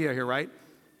radical idea here, right?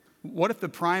 What if the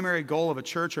primary goal of a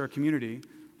church or a community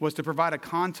was to provide a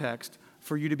context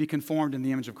for you to be conformed in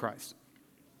the image of Christ?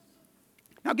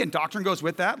 Now, again, doctrine goes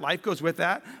with that, life goes with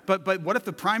that, but what if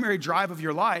the primary drive of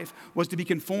your life was to be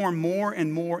conformed more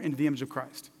and more into the image of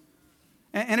Christ?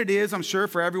 And it is, I'm sure,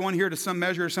 for everyone here to some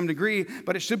measure or some degree,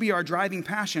 but it should be our driving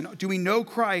passion. Do we know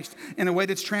Christ in a way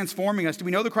that's transforming us? Do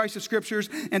we know the Christ of Scriptures,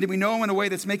 and do we know him in a way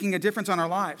that's making a difference on our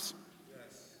lives?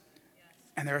 Yes.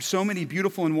 And there are so many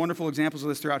beautiful and wonderful examples of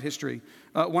this throughout history.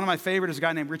 One of my favorite is a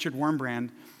guy named Richard Wurmbrand.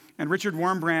 And Richard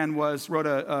Wurmbrand wrote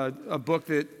a book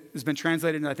that has been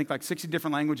translated in, I think, like 60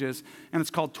 different languages, and it's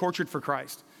called Tortured for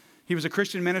Christ. He was a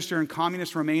Christian minister in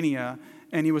communist Romania,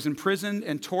 and he was imprisoned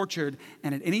and tortured,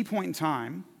 and at any point in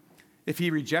time, if he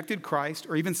rejected Christ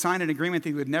or even signed an agreement that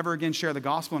he would never again share the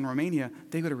gospel in Romania,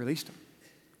 they would have released him.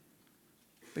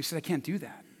 But he said, I can't do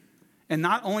that. And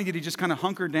not only did he just kind of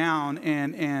hunker down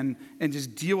and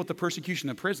just deal with the persecution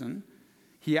of prison,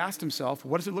 he asked himself,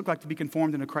 what does it look like to be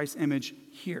conformed into Christ's image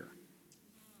here?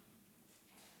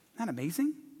 Isn't that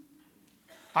amazing?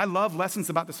 I love lessons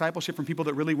about discipleship from people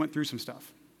that really went through some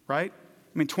stuff, right?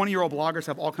 I mean, 20-year-old bloggers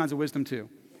have all kinds of wisdom too.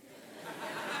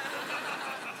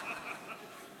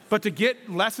 But to get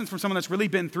lessons from someone that's really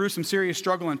been through some serious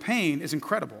struggle and pain is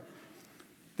incredible.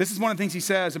 This is one of the things he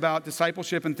says about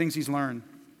discipleship and things he's learned.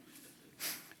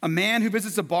 A man who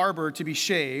visits a barber to be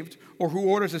shaved or who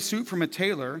orders a suit from a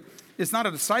tailor is not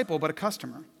a disciple, but a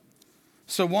customer.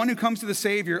 So one who comes to the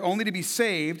Savior only to be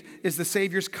saved is the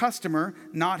Savior's customer,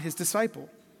 not his disciple.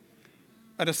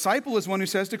 A disciple is one who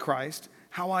says to Christ,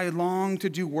 how I long to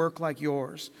do work like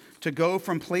yours, to go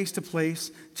from place to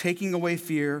place, taking away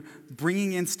fear,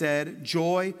 bringing instead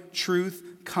joy,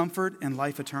 truth, comfort, and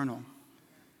life eternal.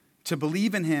 To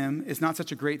believe in him is not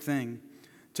such a great thing.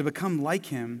 To become like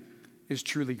him is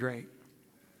truly great.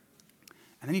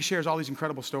 And then he shares all these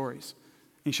incredible stories.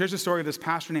 He shares the story of this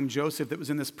pastor named Joseph that was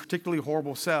in this particularly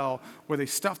horrible cell where they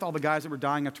stuffed all the guys that were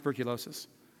dying of tuberculosis.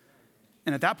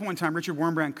 And at that point in time, Richard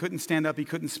Wurmbrand couldn't stand up, he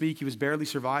couldn't speak, he was barely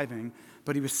surviving,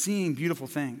 but he was seeing beautiful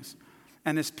things.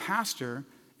 And this pastor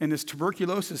in this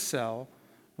tuberculosis cell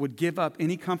would give up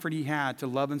any comfort he had to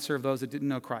love and serve those that didn't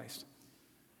know Christ.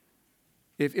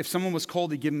 If someone was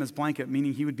cold, he'd give him his blanket,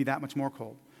 meaning he would be that much more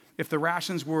cold. If the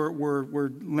rations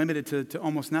were limited to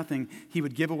almost nothing, he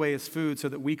would give away his food so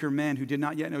that weaker men who did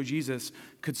not yet know Jesus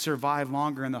could survive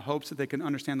longer in the hopes that they could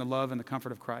understand the love and the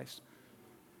comfort of Christ.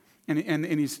 And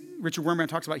Richard Wurmbrand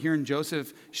talks about hearing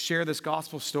Joseph share this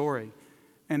gospel story.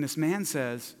 And this man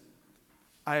says,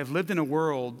 I have lived in a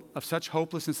world of such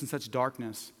hopelessness and such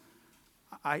darkness.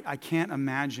 I can't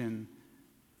imagine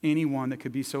anyone that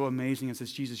could be so amazing as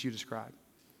this Jesus you describe.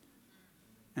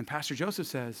 And Pastor Joseph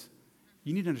says,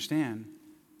 you need to understand,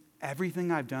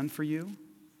 everything I've done for you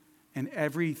and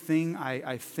everything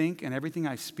I think and everything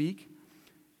I speak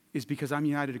is because I'm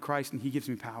united to Christ and he gives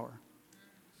me power.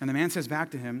 And the man says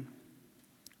back to him,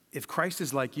 if Christ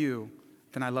is like you,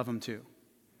 then I love him too.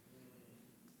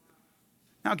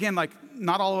 Now again, like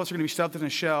not all of us are going to be stuffed in a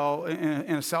shell,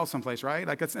 in a cell someplace, right?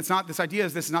 Like it's not, this idea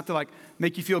is this is not to like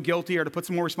make you feel guilty or to put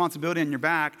some more responsibility on your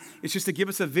back. It's just to give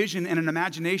us a vision and an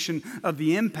imagination of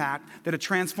the impact that a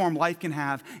transformed life can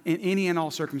have in any and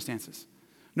all circumstances.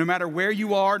 No matter where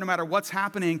you are, no matter what's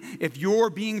happening, if you're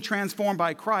being transformed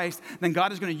by Christ, then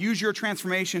God is going to use your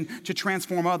transformation to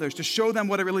transform others, to show them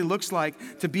what it really looks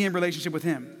like to be in relationship with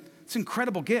him. It's an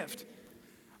incredible gift.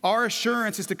 Our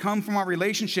assurance is to come from our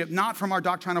relationship, not from our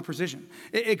doctrinal precision.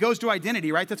 It goes to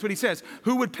identity, right? That's what he says.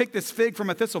 Who would pick this fig from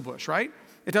a thistle bush, right?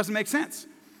 It doesn't make sense.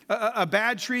 A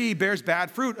bad tree bears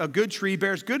bad fruit. A good tree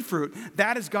bears good fruit.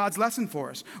 That is God's lesson for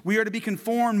us. We are to be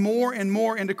conformed more and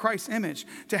more into Christ's image,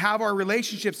 to have our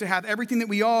relationships, to have everything that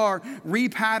we are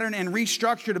repatterned and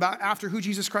restructured about after who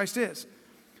Jesus Christ is.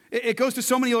 It goes to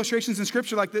so many illustrations in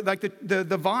Scripture, like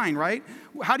the vine, right?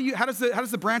 How does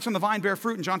the branch on the vine bear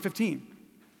fruit in John 15?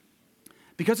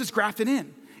 Because it's grafted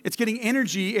in. It's getting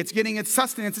energy, it's getting its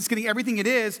sustenance, it's getting everything it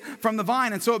is from the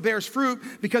vine, and so it bears fruit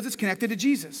because it's connected to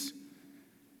Jesus.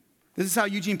 This is how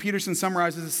Eugene Peterson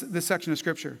summarizes this section of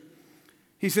Scripture.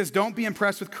 He says, don't be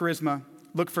impressed with charisma,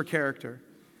 look for character.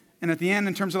 And at the end,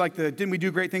 in terms of like didn't we do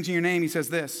great things in your name, he says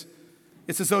this.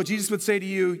 It's as though Jesus would say to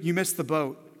you, you missed the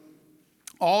boat.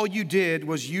 All you did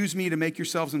was use me to make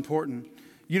yourselves important.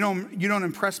 You don't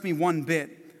impress me one bit.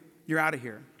 You're out of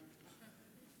here.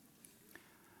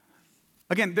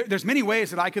 Again, there's many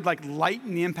ways that I could like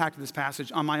lighten the impact of this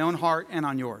passage on my own heart and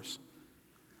on yours.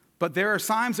 But there are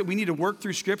times that we need to work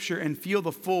through Scripture and feel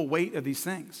the full weight of these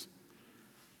things.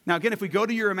 Now, again, if we go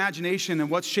to your imagination and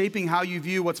what's shaping how you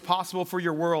view what's possible for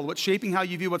your world, what's shaping how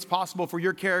you view what's possible for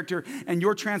your character and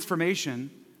your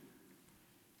transformation,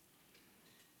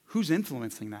 who's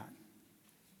influencing that?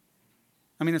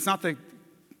 I mean, it's not the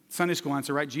Sunday school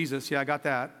answer, right? Jesus, yeah, I got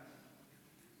that.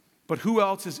 But who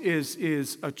else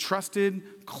is a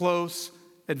trusted, close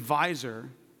advisor,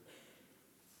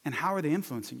 and how are they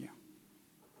influencing you?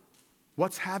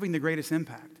 What's having the greatest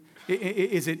impact?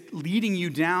 Is it leading you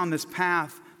down this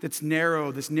path that's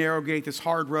narrow, this narrow gate, this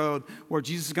hard road where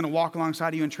Jesus is going to walk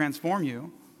alongside you and transform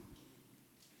you?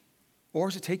 Or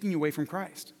is it taking you away from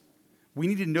Christ? We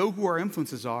need to know who our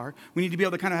influences are. We need to be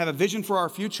able to kind of have a vision for our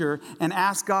future and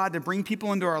ask God to bring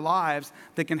people into our lives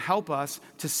that can help us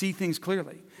to see things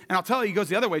clearly. And I'll tell you, it goes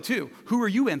the other way too. Who are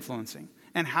you influencing?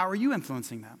 And how are you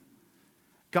influencing them?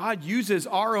 God uses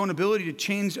our own ability to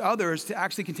change others to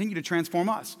actually continue to transform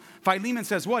us. Philemon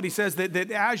says what? He says that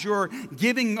as you're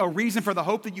giving a reason for the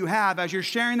hope that you have, as you're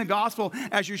sharing the gospel,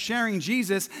 as you're sharing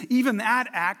Jesus, even that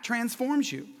act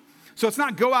transforms you. So it's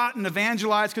not go out and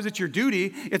evangelize because it's your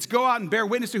duty. It's go out and bear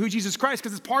witness to who Jesus Christ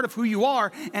because it's part of who you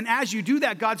are. And as you do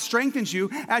that, God strengthens you.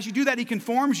 As you do that, he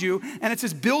conforms you. And it's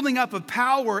this building up of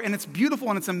power, and it's beautiful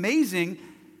and it's amazing.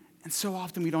 And so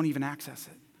often we don't even access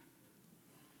it.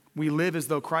 We live as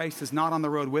though Christ is not on the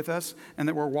road with us and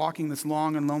that we're walking this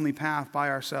long and lonely path by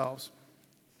ourselves.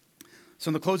 So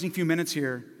in the closing few minutes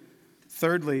here,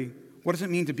 thirdly, what does it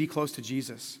mean to be close to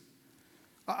Jesus?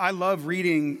 I love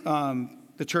reading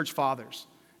the church fathers,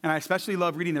 and I especially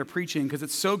love reading their preaching because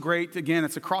it's so great. Again,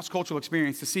 it's a cross-cultural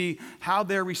experience to see how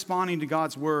they're responding to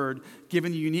God's word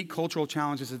given the unique cultural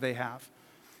challenges that they have.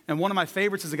 And one of my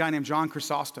favorites is a guy named John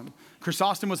Chrysostom.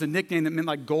 Chrysostom was a nickname that meant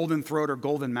like golden throat or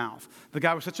golden mouth. The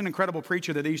guy was such an incredible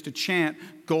preacher that they used to chant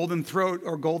golden throat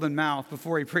or golden mouth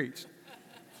before he preached.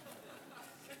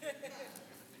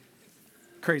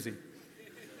 Crazy.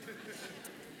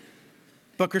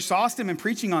 But Chrysostom, in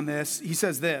preaching on this, he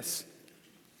says this.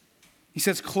 He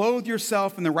says, clothe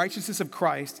yourself in the righteousness of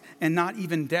Christ, and not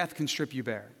even death can strip you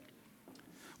bare.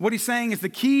 What he's saying is the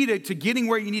key to getting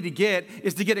where you need to get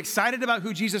is to get excited about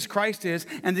who Jesus Christ is,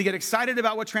 and to get excited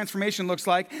about what transformation looks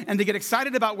like, and to get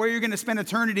excited about where you're going to spend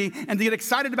eternity, and to get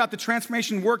excited about the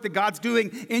transformation work that God's doing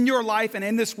in your life and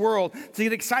in this world, to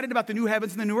get excited about the new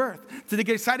heavens and the new earth, to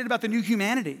get excited about the new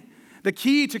humanity. The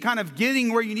key to kind of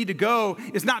getting where you need to go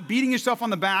is not beating yourself on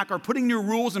the back or putting new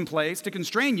rules in place to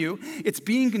constrain you. It's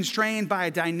being constrained by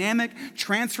a dynamic,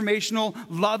 transformational,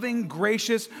 loving,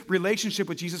 gracious relationship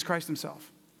with Jesus Christ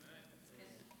himself.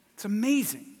 It's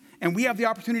amazing. And we have the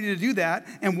opportunity to do that.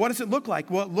 And what does it look like?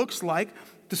 Well, it looks like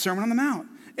the Sermon on the Mount.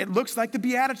 It looks like the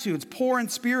Beatitudes, poor in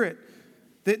spirit.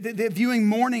 That viewing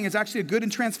mourning is actually a good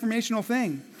and transformational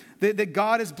thing. That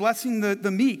God is blessing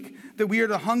the meek. That we are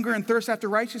to hunger and thirst after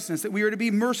righteousness. That we are to be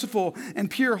merciful and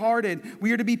pure-hearted.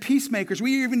 We are to be peacemakers.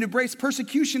 We even embrace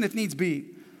persecution if needs be.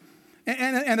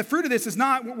 And the fruit of this is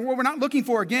not, what we're not looking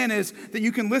for, again, is that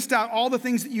you can list out all the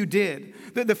things that you did.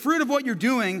 The fruit of what you're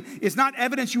doing is not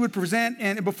evidence you would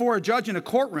present before a judge in a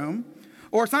courtroom,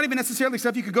 or it's not even necessarily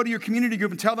stuff you could go to your community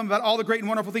group and tell them about all the great and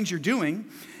wonderful things you're doing.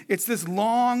 It's this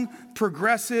long,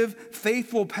 progressive,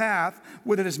 faithful path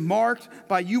that is marked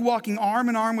by you walking arm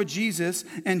in arm with Jesus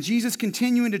and Jesus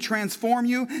continuing to transform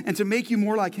you and to make you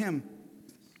more like him.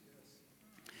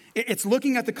 It's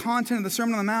looking at the content of the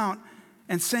Sermon on the Mount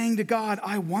and saying to God,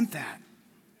 I want that.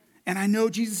 And I know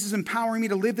Jesus is empowering me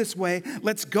to live this way.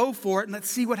 Let's go for it and let's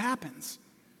see what happens.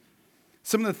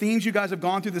 Some of the themes you guys have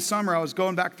gone through this summer, I was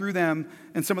going back through them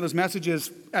and some of those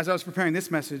messages as I was preparing this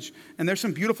message. And there's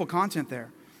some beautiful content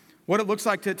there. What it looks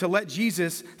like to let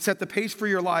Jesus set the pace for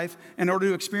your life in order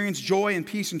to experience joy and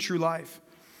peace and true life.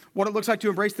 What it looks like to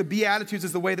embrace the Beatitudes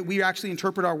as the way that we actually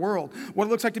interpret our world. What it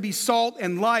looks like to be salt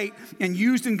and light and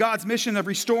used in God's mission of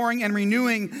restoring and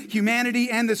renewing humanity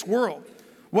and this world.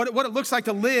 What it looks like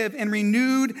to live in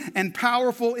renewed and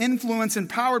powerful influence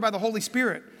empowered by the Holy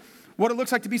Spirit. What it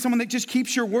looks like to be someone that just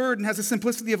keeps your word and has the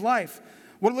simplicity of life.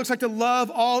 What it looks like to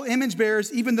love all image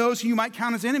bearers, even those who you might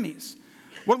count as enemies.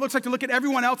 What it looks like to look at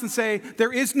everyone else and say,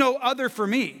 there is no other for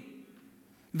me.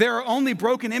 There are only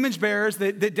broken image bearers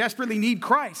that desperately need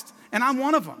Christ, and I'm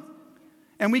one of them.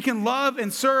 And we can love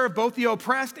and serve both the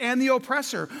oppressed and the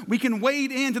oppressor. We can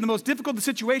wade into the most difficult of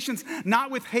situations,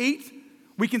 not with hate.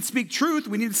 We can speak truth.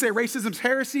 We need to say racism's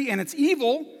heresy and it's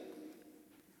evil.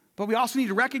 But we also need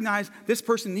to recognize this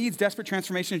person needs desperate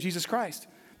transformation of Jesus Christ.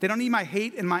 They don't need my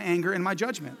hate and my anger and my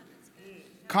judgment.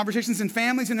 Conversations in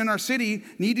families and in our city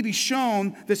need to be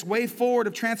shown this way forward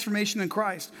of transformation in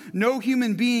Christ. No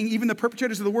human being, even the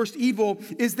perpetrators of the worst evil,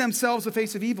 is themselves the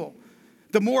face of evil.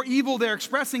 The more evil they're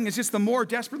expressing is just the more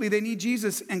desperately they need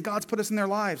Jesus, and God's put us in their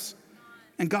lives.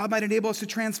 and God might enable us to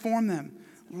transform them,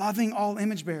 loving all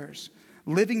image bearers,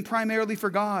 living primarily for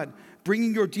God,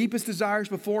 bringing your deepest desires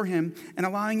before him and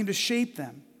allowing him to shape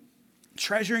them,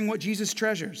 treasuring what Jesus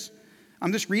treasures.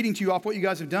 I'm just reading to you off what you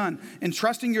guys have done.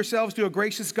 Entrusting yourselves to a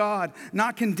gracious God,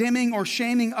 not condemning or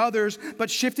shaming others,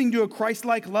 but shifting to a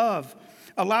Christ-like love,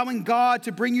 allowing God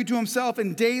to bring you to himself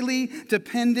in daily,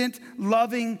 dependent,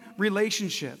 loving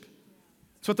relationship.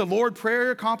 That's what the Lord prayer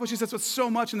accomplishes. That's what so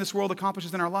much in this world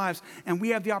accomplishes in our lives. And we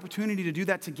have the opportunity to do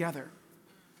that together.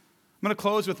 I'm going to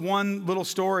close with one little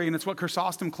story, and it's what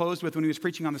Chrysostom closed with when he was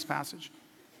preaching on this passage.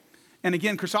 And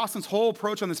again, Chrysostom's whole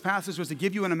approach on this passage was to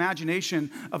give you an imagination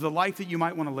of the life that you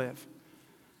might want to live.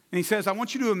 And he says, I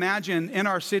want you to imagine in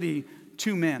our city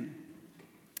two men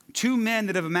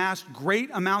that have amassed great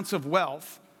amounts of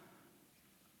wealth,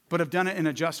 but have done it in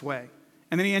a just way.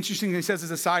 And then he interestingly says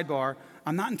as a sidebar,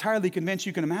 I'm not entirely convinced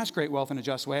you can amass great wealth in a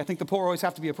just way. I think the poor always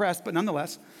have to be oppressed, but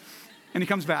nonetheless. And he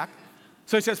comes back.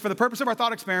 So he says, for the purpose of our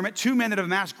thought experiment, two men that have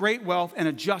amassed great wealth in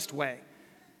a just way.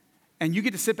 And you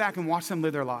get to sit back and watch them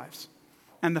live their lives.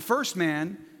 And the first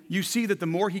man, you see that the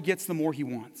more he gets, the more he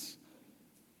wants.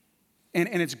 And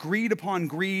it's greed upon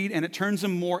greed, and it turns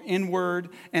him more inward,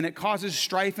 and it causes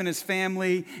strife in his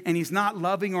family, and he's not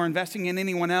loving or investing in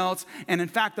anyone else. And in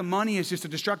fact, the money is just a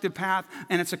destructive path,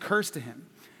 and it's a curse to him.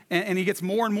 And he gets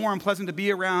more and more unpleasant to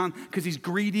be around because he's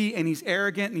greedy, and he's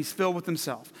arrogant, and he's filled with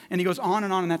himself. And he goes on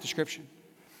in that description.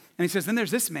 And he says, then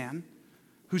there's this man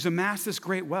who's amassed this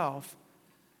great wealth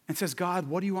and says, God,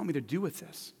 what do you want me to do with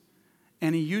this?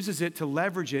 And he uses it to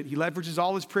leverage it. He leverages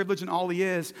all his privilege and all he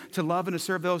is to love and to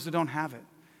serve those that don't have it.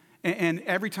 And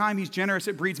every time he's generous,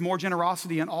 it breeds more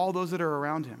generosity in all those that are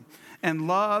around him. And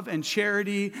love and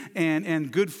charity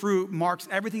and good fruit marks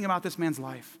everything about this man's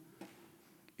life.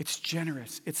 It's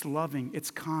generous, it's loving,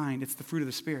 it's kind, it's the fruit of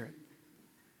the Spirit.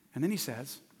 And then he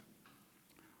says,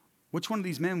 which one of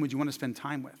these men would you want to spend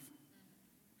time with?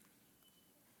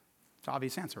 It's an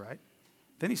obvious answer, right?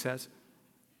 Then he says,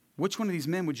 which one of these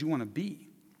men would you want to be?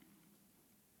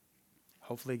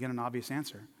 Hopefully, again, an obvious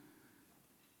answer.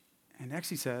 And next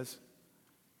he says,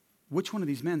 which one of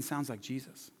these men sounds like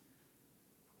Jesus?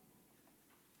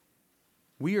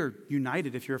 We are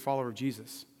united, if you're a follower of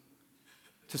Jesus,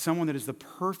 to someone that is the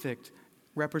perfect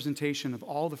representation of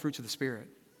all the fruits of the Spirit.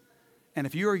 And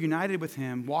if you are united with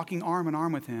him, walking arm in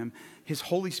arm with him, his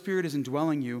Holy Spirit is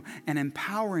indwelling you and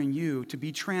empowering you to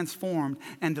be transformed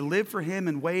and to live for him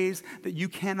in ways that you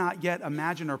cannot yet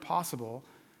imagine are possible.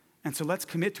 And so let's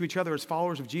commit to each other as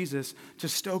followers of Jesus to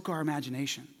stoke our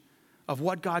imagination of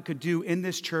what God could do in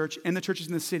this church, in the churches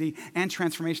in the city, and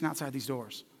transformation outside these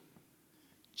doors.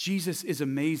 Jesus is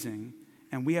amazing,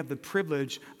 and we have the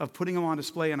privilege of putting him on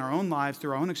display in our own lives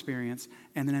through our own experience,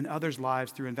 and then in others'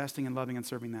 lives through investing and loving and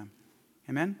serving them.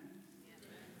 Amen?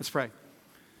 Let's pray.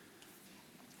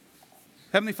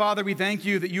 Heavenly Father, we thank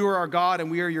you that you are our God and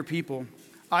we are your people.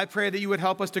 I pray that you would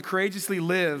help us to courageously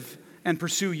live and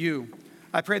pursue you.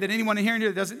 I pray that anyone in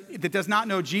here that does not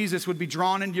know Jesus would be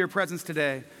drawn into your presence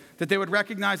today, that they would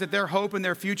recognize that their hope and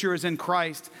their future is in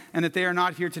Christ and that they are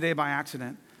not here today by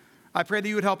accident. I pray that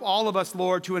you would help all of us,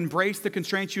 Lord, to embrace the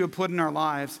constraints you have put in our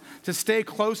lives, to stay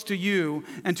close to you,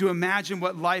 and to imagine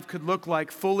what life could look like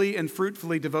fully and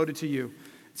fruitfully devoted to you.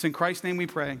 It's in Christ's name we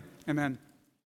pray. Amen.